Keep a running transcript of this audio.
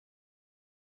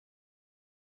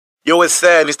Yo, it's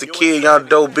sad, it's the kid, young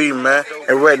Doe B, man.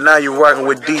 And right now you rocking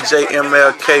with DJ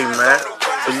MLK, man.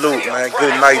 Salute, man.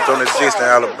 Good night don't exist in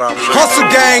Alabama. Hustle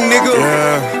gang, nigga.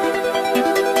 Yeah.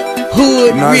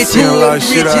 Hood, Not rich, seeing a lot of hood,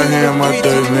 shit rich, out here in my rich.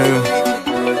 day, nigga.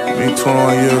 Me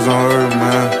 21 years on earth,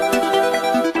 man.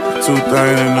 Two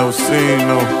things I never seen,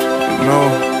 no. You know.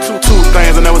 Two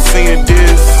things I never seen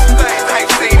this.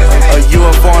 A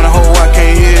UFO and a hoe I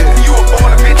can't hear.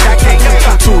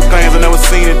 Two things I never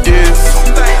seen this.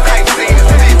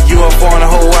 UFO and a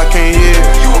hoe I can't hear.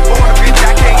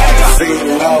 I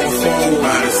seen it all before,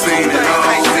 I done seen it all.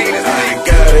 I ain't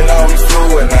got it on the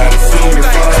floor and I done seen it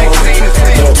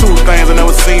fall. Two things I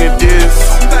never seen this.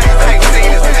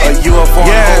 A UFO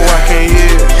and a hoe I can't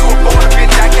hear.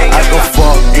 I can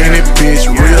fuck any bitch,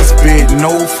 real spit,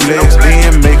 no flex.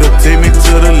 Then make her take me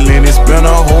to the limit, spend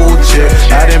a whole check.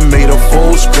 I done made a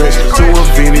full stretch to a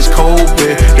vintage cold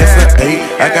bed. That's an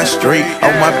 8, I got straight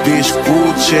on my bitch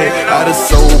full check. I done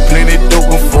sold plenty dope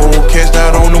before, cashed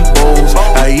out on them bowls.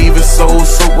 I even sold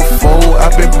soap before, I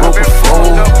been broke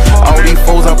before. All these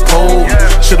foes I pulled,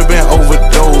 should've been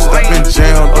overdosed. I been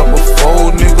jammed up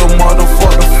before, nigga,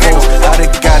 motherfucker foes. I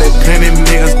done got it, plenty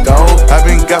niggas, dawg. I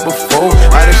been got before,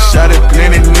 I done shot it,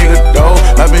 plenty niggas, dawg.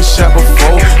 I been shot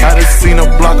before, I done seen a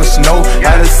block of snow.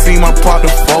 I done seen my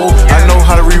partner fold. I know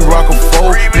how to re-rock a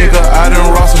fold, nigga, I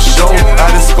done rock some show. I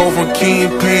done scope from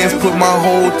kingpins, put my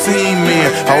whole team in.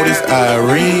 All this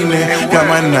Irene in, got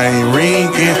my name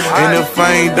ringing. And if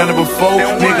I ain't done it before,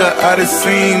 nigga, I done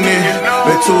seen it.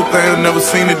 But two things I never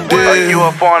seen it this. A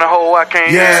UFO and a hoe I can't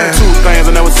hear. Yeah, two things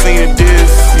I never seen it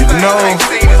this. You know,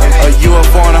 a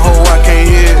UFO and a hoe I can't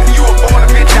hear.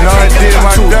 You know I did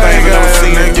my two things I never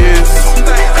seen it this.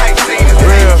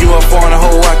 UFO and a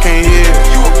hoe I can't hear.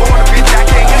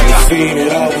 I done seen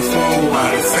it all before.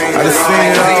 I done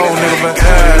seen it all, nigga, but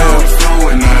I done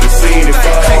seen it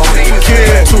fall.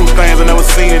 Kid, two things I never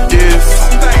seen it this.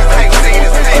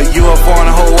 A UFO and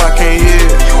a hoe I can't hear.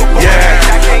 Yeah,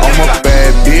 I'm a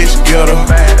bad bitch getter,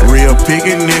 real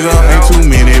picky nigga. Ain't too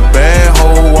many bad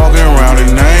hoes walking around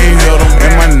and I ain't hit them.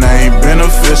 And my name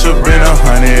beneficial, been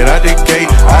 100 out the gate.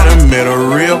 I done met a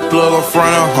real plug in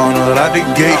front of 100 out the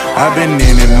gate. I been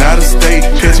in and out of state,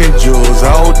 catching jewels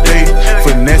all day,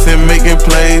 finessing, making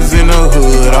plays in the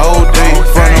hood all day.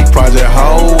 From them project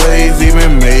hallways,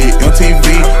 even made MTV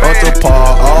up the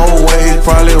park always.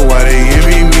 Probably why they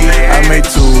envy me. I made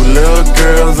 2 little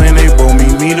girls and they both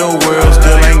me the world.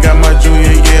 Still ain't got my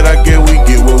junior yet, I guess we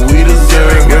get what we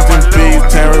deserve. Rest in peace,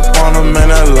 Terry Bonner, man,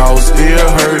 that loss still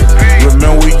hurt.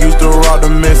 Remember we used to rock the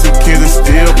Mexicans and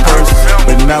still purses,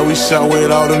 but now we shot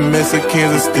with all the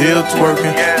Mexicans and still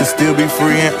twerking. To still be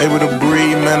free and able to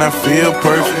breathe, man, I feel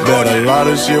perfect. But a lot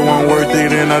of shit wasn't worth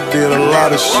it and I did a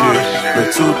lot of shit.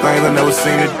 But two things I never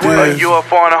seen it this. A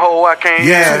UFO and a hoe I can't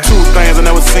hear. Yeah, two things I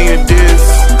never seen it this.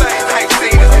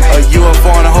 A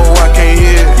UFO and a hoe I can't